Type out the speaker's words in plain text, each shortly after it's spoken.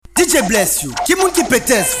DJ blessYou, qui moun qui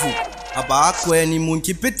pétesse vous? Ah bah quoi ni moun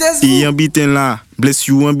qui pétesse vous? Et un bitin là,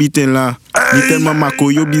 blessYou un bitin là. Ni tellement mako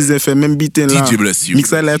yo bizé fait même bitin là. DJ blessYou.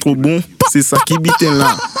 Mixer là trop bon, c'est ça qui bitin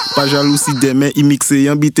là. Pas jalousie demain, il mixe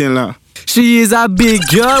un bitin là. She is a big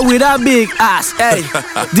girl with a big ass. Hey,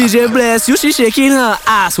 DJ blessYou, she shaking her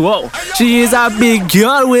ass. Whoa. She is a big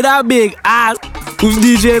girl with a big ass. With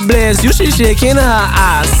DJ blessYou, she shaking her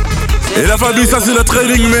ass. Et la famille, ça c'est le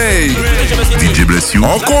training made. DJ blessYou.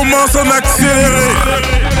 On commence en accéléré.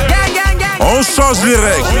 On change les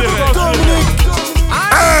règles.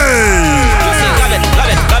 Hey!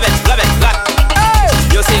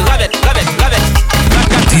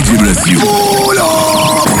 DJ blessYou. Oh là!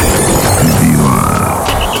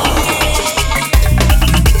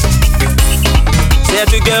 C'est un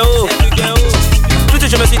truc de haut. Tout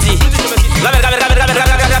je me suis dit. Gang, gang,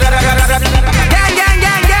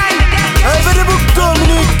 gang, gang. Un peu de bouc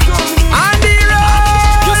Dominique. Andy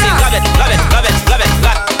Rowe. Yo c'est rabbit. Yo c'est rabbit.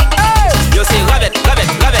 Black. Yo c'est rabbit.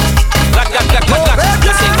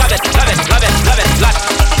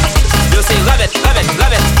 Yo c'est rabbit.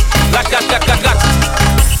 Black.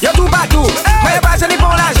 Yo tout partout, mais y'a pas gêné pour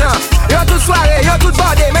l'argent. Yo toute soirée, yo toute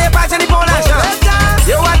bordée, mais y'a pas gêné pour l'argent.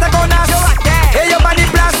 Yo attaque on a, et yo pas de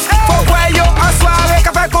place. Faut voir yo en soirée,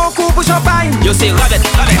 qu'a fait concours pour champagne. Yo c'est rabbit.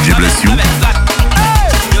 DJ blessYou.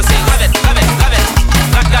 Yo c'est rabbit. Black.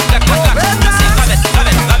 Yo c'est rabbit.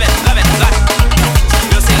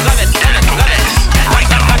 Yo c'est rabbit.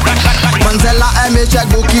 Manzella aime check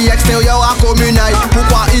bookie extérieur à communal.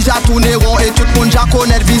 Pourquoi il a tourné rond et tout le monde ja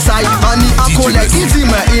connaît Visay. On y en collègue, il dit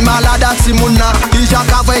mais il malade à Simona. Il a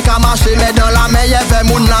qu'avec qu'à marcher mais dans la meilleure vers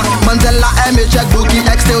Mouna. Manzella aime check bookie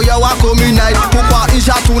extérieur à communal. Pourquoi il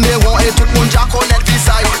a tourné rond et tout le monde ja connaît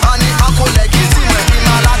Visay. On y en collègue, il dit mais il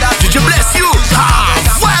malade à DJ blessYou. Ah,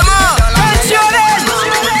 vraiment.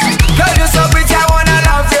 Girl, you're so pretty, I wanna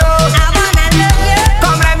love you.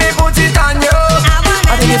 Come let me put it on you.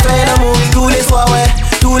 I think you fais l'amour tous les soirs, ouais.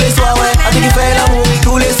 I think you fais l'amour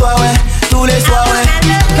tous les soirs, ouais.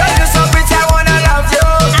 Girl, you're so pretty, I wanna love you.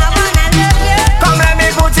 Come let me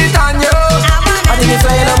put it on you. I think you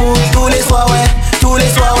fais l'amour tous les soirs, ouais.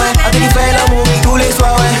 I think you fais l'amour tous les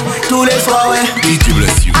soirs, ouais. DJ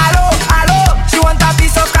blessYou. Allo, she want a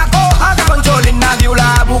piece of caco. I can control in the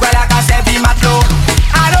viola, bougala ka servi matlo.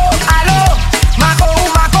 Allo, Mako,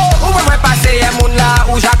 où me passer y'a moun la,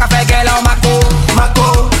 où j'a ka fait gueule en Mako,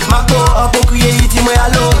 on peut crier, dis-moi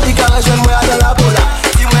allo, il carré jeune moi dans la bola.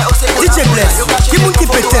 Dis-moi où c'est DJ blessYou, qui moun qui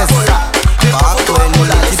pétesse? Bah quoi ni moun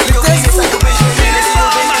qui pétesse vous?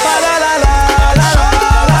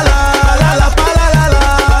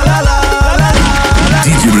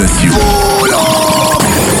 DJ blessYou. Oh là!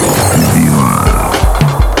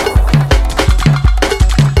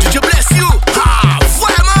 DJ blessYou. Ah,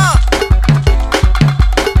 vraiment!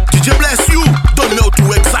 DJ blessYou. Donne-nous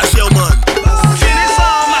tout exagère, man.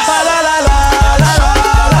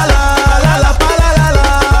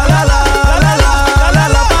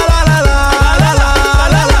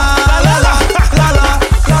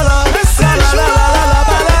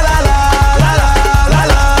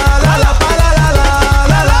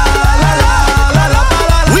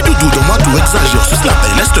 Oui, Doudou, donne-moi tout exagère. Sur la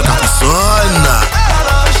belle, laisse-te personne.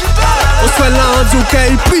 Au soin là, du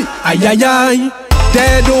kaipi, aïe aïe aïe.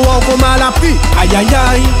 T'es dehors comme à la pi, aïe aïe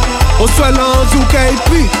aïe. Au soin là, du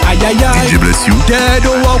kaipi, aïe aïe aïe. DJ blessYou. T'es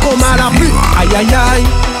dehors comme à la pi, aïe aïe aïe.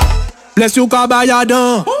 blessYou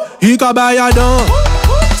kabayadan, il kabayadan.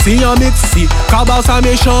 Si y'a mixi, kaba sa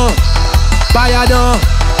méchant. Bayadan,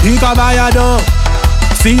 il kabayadan.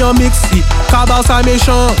 Si y'a mixi, kaba sa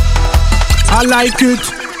méchant. I like it,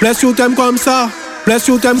 blessYou t'aime comme ça.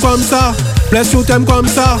 blessYou t'aime comme ça. blessYou t'aime comme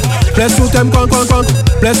ça. blessYou t'aime comme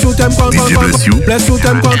blessYou t'aime comme DJ blessYou. blessYou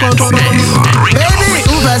t'aime comme baby,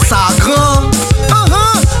 ouvert ça grand.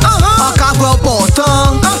 En cabre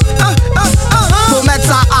portant. Faut mettre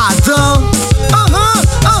ça à dents.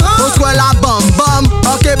 Faut la bam.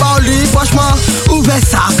 Ok, bon lui, franchement, ouvert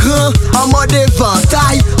ça grand. En mode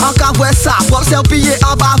éventail. En cabre ça propre, c'est pillé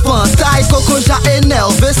en bas ventaille. Coco j'ai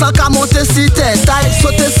énervé sans qu'à monter si t'es taille.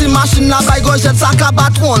 Sauter si machine la baille gauchette, ça qu'à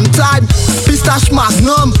battre one time. Pistache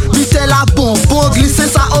magnum, vite la bonbon. Glisser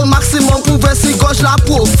ça au maximum pour ver si gauche la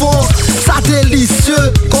profond. Ça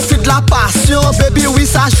délicieux, confie de la passion. Baby oui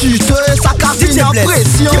ça chute, ça capte en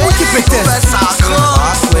pression. Ouvert ça grand.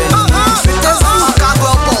 En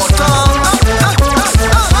cabre portant.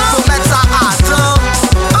 Faut mettre ça à temps.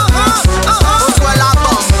 Faut la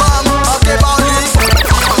bam. Ok bon lui.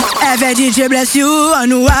 Avec DJ blessYou, on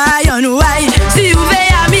nous aille. Si vous voulez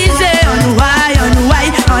amuser, on nous aille.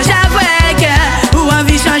 On j'avoue ou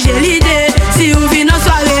envie changer l'idée. Si vous venez en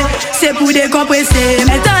soirée, c'est pour décompresser.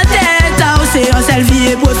 Mais tentez danser en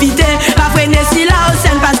selfie et profiter. Pas freiner si là au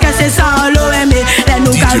scène parce que c'est sans l'OM. Les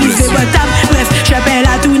nous carriver bottom. Bref, je paie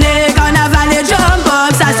la tournée. Carnaval et jump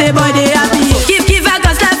up, ça c'est bon et happy. Qui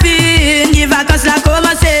vacances la fin, qui vacances la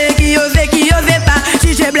commencer. Qui veut pas,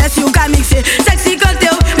 DJ blessYou qu'a mixé. Sexy quand t'es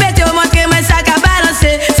mettez au montrez-moi ça qu'a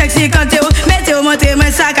balancé. Sexy quand t'es mettez au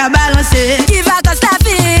montrez-moi ça qu'a balancé. Qui vacances la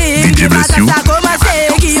fin, qui vacances la commencer.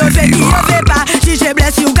 Qui veut pas, DJ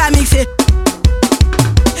blessYou qu'a mixé.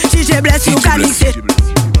 DJ blessYou qu'a mixé.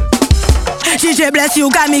 DJ blessYou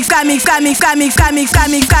qu'a mix.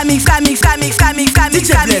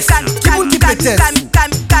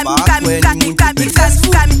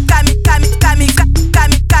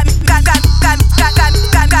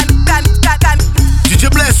 DJ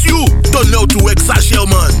blessYou, don't know to exagere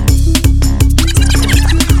man.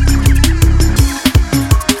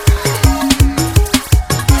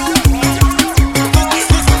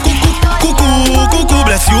 Coucou,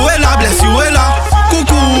 blessYou est là,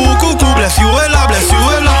 coucou, blessYou est là,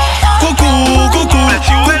 coucou,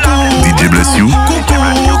 DJ blessYou,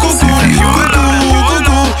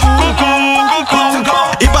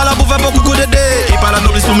 il parle là pour faire beaucoup de dés. Il parle là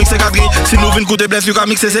nous pour mixer quadri. Si nous venons coûter blessYou qu'à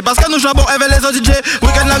mixer, c'est parce que nous jambons avec les autres DJ.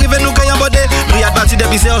 Week-end l'arrivée nous caillons bodé. Briade parti des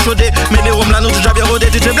pistes enchaudées. Mais les rooms là nous déjà bien rodés.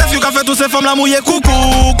 DJ blessYou qu'a fait tous ces femmes là mouillées.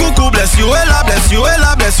 Coucou, blessYou est là,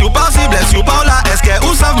 blessYou par-ci, blessYou par-là. Est-ce qu'elles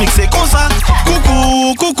savent mixer comme ça?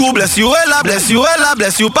 Coucou, blessYou est là,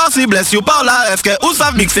 blessYou par-ci, blessYou par-là. Est-ce qu'elles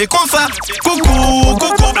savent mixer comme ça? Coucou,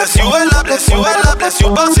 blessYou est là, blessYou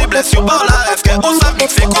par-ci, blessYou par-là. Est-ce qu'elles savent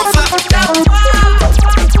mixer comme ça?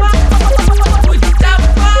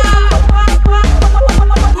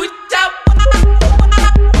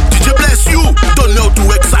 DJ blessYou, don't know to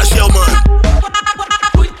exagere man.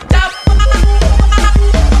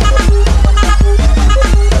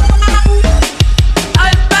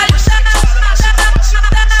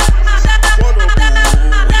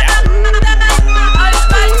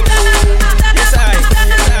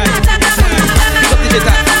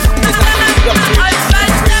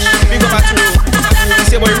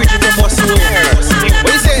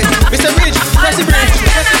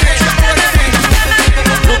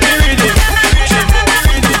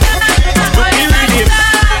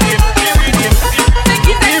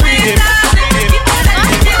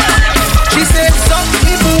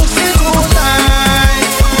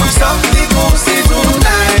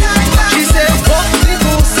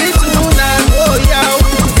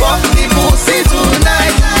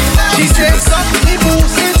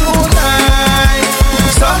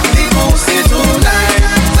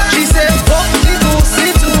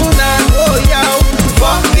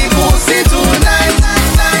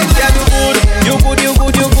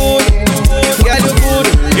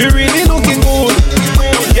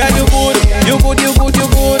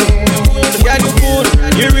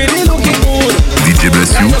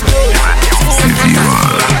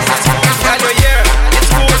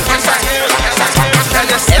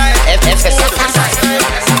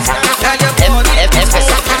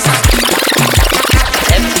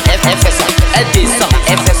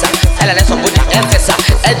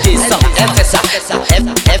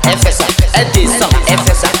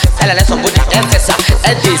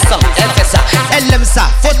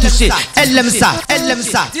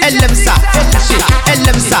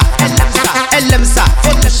 Elle aime ça,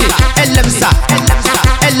 faut toucher. Elle aime ça, faut toucher.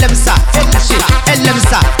 Elle aime ça, faut toucher. Elle aime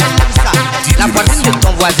ça. La poitrine de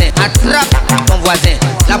ton voisin, attrape ton voisin.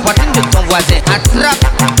 La poitrine de ton voisin, attrape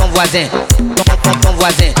ton voisin. Ton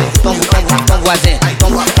voisin, ton voisin.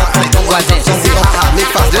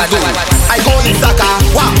 I go in Saka,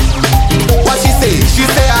 wow. What she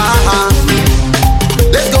say ah.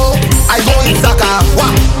 Let's go, I go in Saka,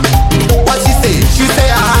 wow. What she say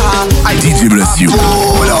ah. DJ blessYou.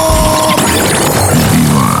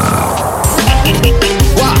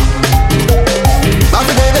 Wow. My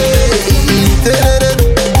baby.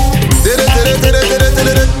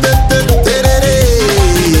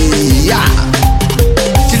 Yeah.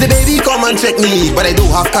 She say baby come and check me, but I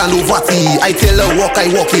don't have kind of watty. I tell her walk, I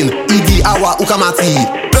walk in. Idi awa ukamati.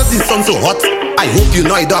 Plus the sun so hot. I hope you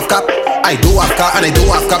know I don't have cap. I do have car and I do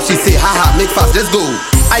have cap. She say haha, make fast, let's go.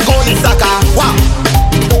 I go in Saka, wow.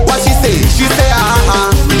 What she say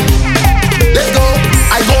haha. Let's go,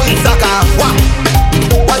 I go in Saka, wow.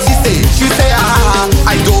 What she say haha.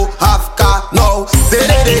 I do have car, no.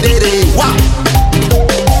 Wow.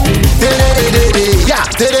 Yeah.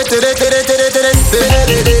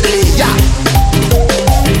 Yeah.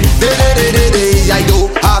 I do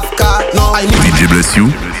have car, no. I need DJ blessYou,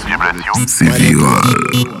 c'est viral.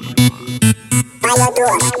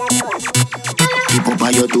 People by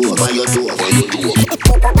your door.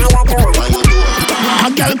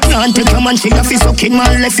 girl can't take your man, she a fi sucking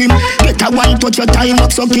man left him. Get a one touch your time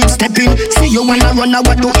up, so keep stepping. See you wanna run, I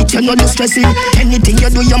do it, you know you stressing. Anything you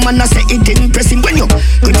do, your man a say it impressing. When you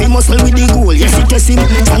grip him muscle with the goal, yes it test him.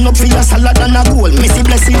 Stand up for your salad and a goal, Messi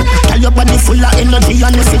bless him. Tell your body full of energy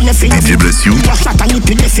and nothing. DJ blessYou. You shot and you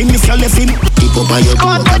left him if you left him. Tip up on your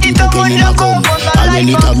toe, body to pen in a come. All when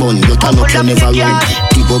it a bun, you turn up, you never run.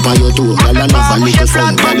 Tip up on your toe, girl and never little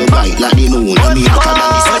fun. Girl you bright like the moon, and me hotter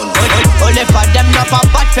than the sun. Only for them not for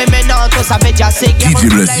bad for me now, tout ça fait déjà c'est que DJ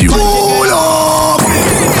blessYou. Pull up.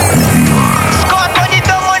 Squad money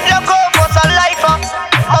to one logo for sa life.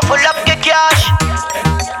 Ma full up de cash.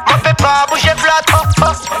 Ma fait pas bouger flat. Oh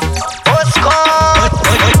squad.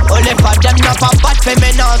 Only for them not for bad for me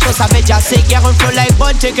now, tout ça fait déjà c'est que on flow like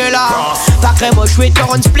bon tequila. Pas crème au chouette,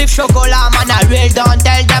 on split chocolat. Man a real don't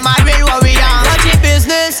tell them a real warrior. Naughty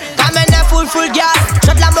business, come in a full gas.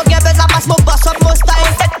 Shot la mogue buzz la passe mon boss up mon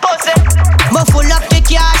style. Cette pose. Me full up de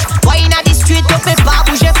cash. Why in the street, on fait pas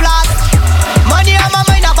bouger flat. Money on my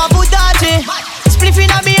mind, pas pour danger. Spliff in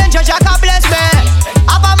a me and judge a bless me.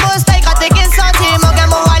 Abba mon style, quand t'es qu'un centime. Mon gars,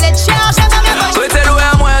 mon wallet cherche, j'ai pas bien. Souhaitez louer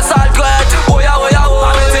à moi, sale crête. Oya, oya, oh.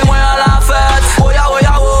 Arrêtez-moi à la fête. Oya,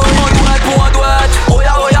 oya, oh. On doit être pour un douette.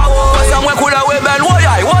 Oya, oya, oh. Ça moins cool à Webel.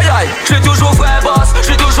 Woyaï, woyaï. J'suis toujours vrai boss.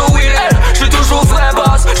 J'suis toujours Will. J'suis toujours vrai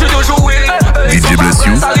boss. J'suis toujours Will. DJ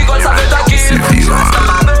blessYou. Ça rigole, ça fait ta kill. C'est viral.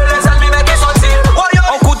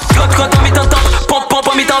 Quand on mit en temps,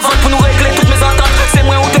 pompe, mit en vente pour nous régler toutes mes ententes. C'est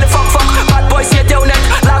moi ou téléphone fuck, bad boy si était honnête.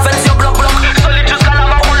 La version bloc, solide jusqu'à la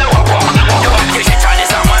mort, on le rock. J'ai chané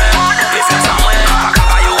sans moi, les frères sans moi. Pas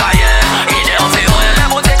capable ou rien, il est en fait ouais. Mais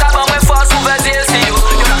bon t'es capable, moi force, ouvert blessYou.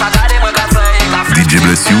 Y'en a pas gardé, moi café. DJ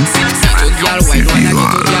blessYou. C'est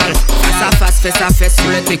viral. Fais ça, fais sur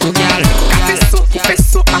le téco gal. Fais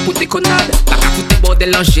ça, à pour tes connades. Pas qu'à foutre des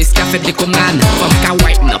bordels en geste, qu'à fait des commandes. Femme qu'à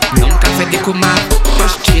white up, l'homme qu'à fait des commandes.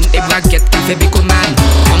 Poche jean et braguette, qu'à fait des commandes.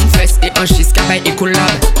 Homme fesse et en geste, qu'à baille et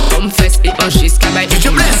collab. Homme fesse et en geste, qu'à baille et collab. DJ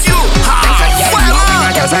blessYou.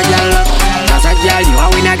 Gaza gal, Gaza gal, you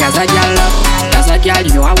are winner, Gaza gal. Gaza gal,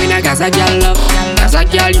 you are winner, Gaza gal. Gaza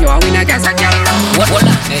gal, you are winner, Gaza gal. What up?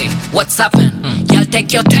 Hey, what's happening? Y'all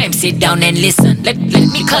take your time, sit down and listen. Let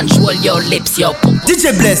me control your lips, your pum.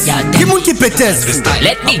 DJ bless, qui moun qui pétesse.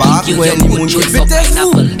 Let me give you your good juice of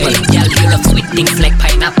pineapple. Hey, y'all, you love sweet things like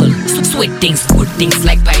pineapple. Sweet things, good things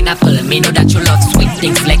like pineapple. Me know that you love sweet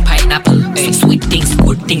things like pineapple. Hey, sweet things,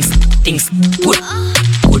 good things, good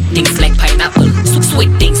things like pineapple.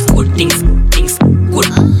 Sweet things, good things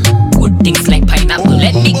like pineapple.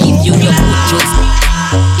 Let me give you your good juice,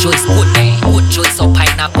 good juice of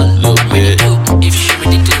pineapple. I'm ready to, if you're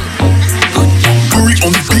ready to. Curry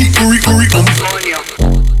on the beat, curry on the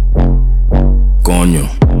Coño,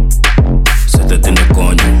 se te tiene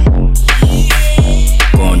coño.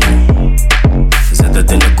 Coño, se te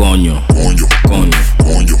tiene coño. Coño,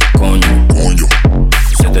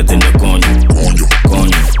 se te tiene coño.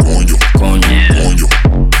 Coño,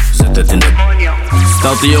 se te tiene coño.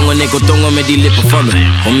 Stoute jongen, ik wil tongen met die lippen van me.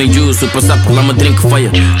 Homing juice, super sap, laat me drinken van je.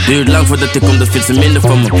 Duurt lang voordat ik kom, dat vindt ze minder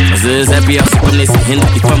van me. Maar ze is happy als ze komt, nee, ze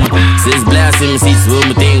hindert die van me. Ze is blij als ze me ziet, ze wil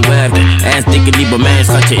meteen werken. En stikken die bij mij,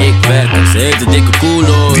 schatje, ik werk. Ze heeft een dikke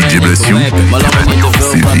koelo, DJ blessYou. maar laat me niet te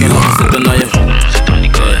veel praten, dan zit er naar je.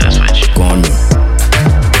 Coño,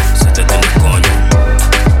 zet het in de coño.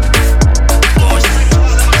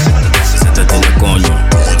 Zet het in de coño.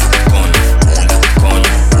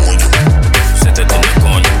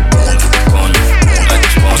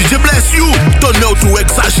 DJ blessYou, don't know to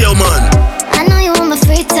exagere, man. I know you want my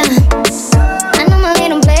free time. I know my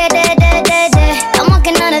little bed, I'm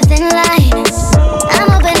walking on a thin line. I'm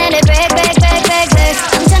hoping that it break.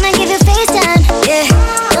 I'm tryna give you FaceTime, yeah.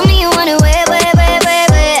 Tell me you want it way. I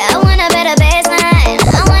want a better baseline.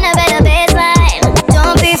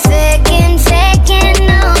 Don't be faking,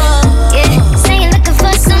 no. Yeah, say you're looking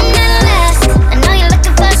for something less. I know you're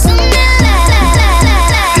looking for something less.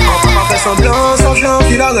 Semblant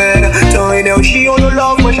qu'il arrête. Tant énergie, on nous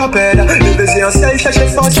love, moi j'appelle. Le baiser en sel, chercher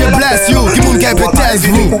force. DJ blessYou, qui moun qui pétesse,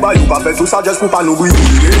 vous. Pas fait tout ça juste pour pas nous brûler.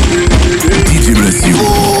 DJ blessYou.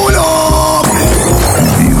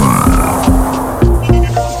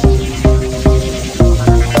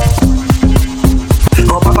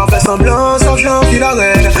 Semblant qu'il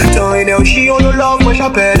arrête. Tant énergie, on nous love, moi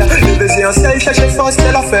j'appelle. Le baiser en sel, chercher force,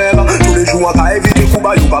 c'est l'affaire. Tous les jours, on t'a évité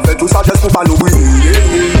Koubayou. Pas fait tout ça juste pour pas nous brûler.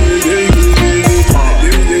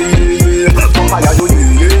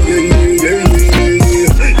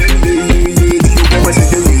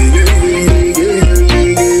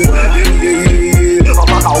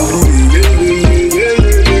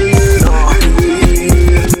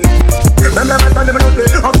 Même la matin de me noter,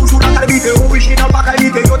 en toujours la qualité, original, pas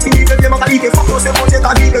qualité. qualité. Faut que c'est mon Dieu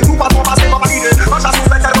ta vie. Tout pas ton passé, ma valide. Moi j'assume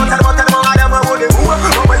tellement à l'aime au début. Moi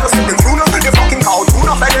je suis des clowns, des fucking cartoons.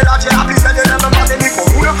 En fait de la j'ai la plus de la même pandémie pour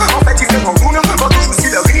nous. En fait il fait mon clown. Quand toujours si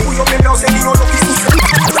le riz ou yon même dans ces guignols qui souffrent.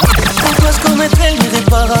 Pour toi je commettrais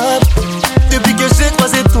l'irréparable. Depuis que j'ai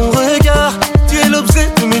croisé ton regard, tu es l'objet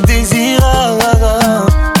de mes désirs.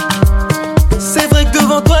 C'est vrai que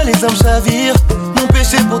devant toi les âmes chavirent. Mon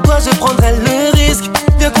péché pour toi je prendrais le risque.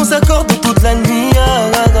 Viens qu'on s'accorde toute la nuit.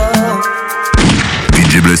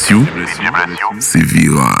 DJ blessYou, c'est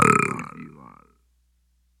viral.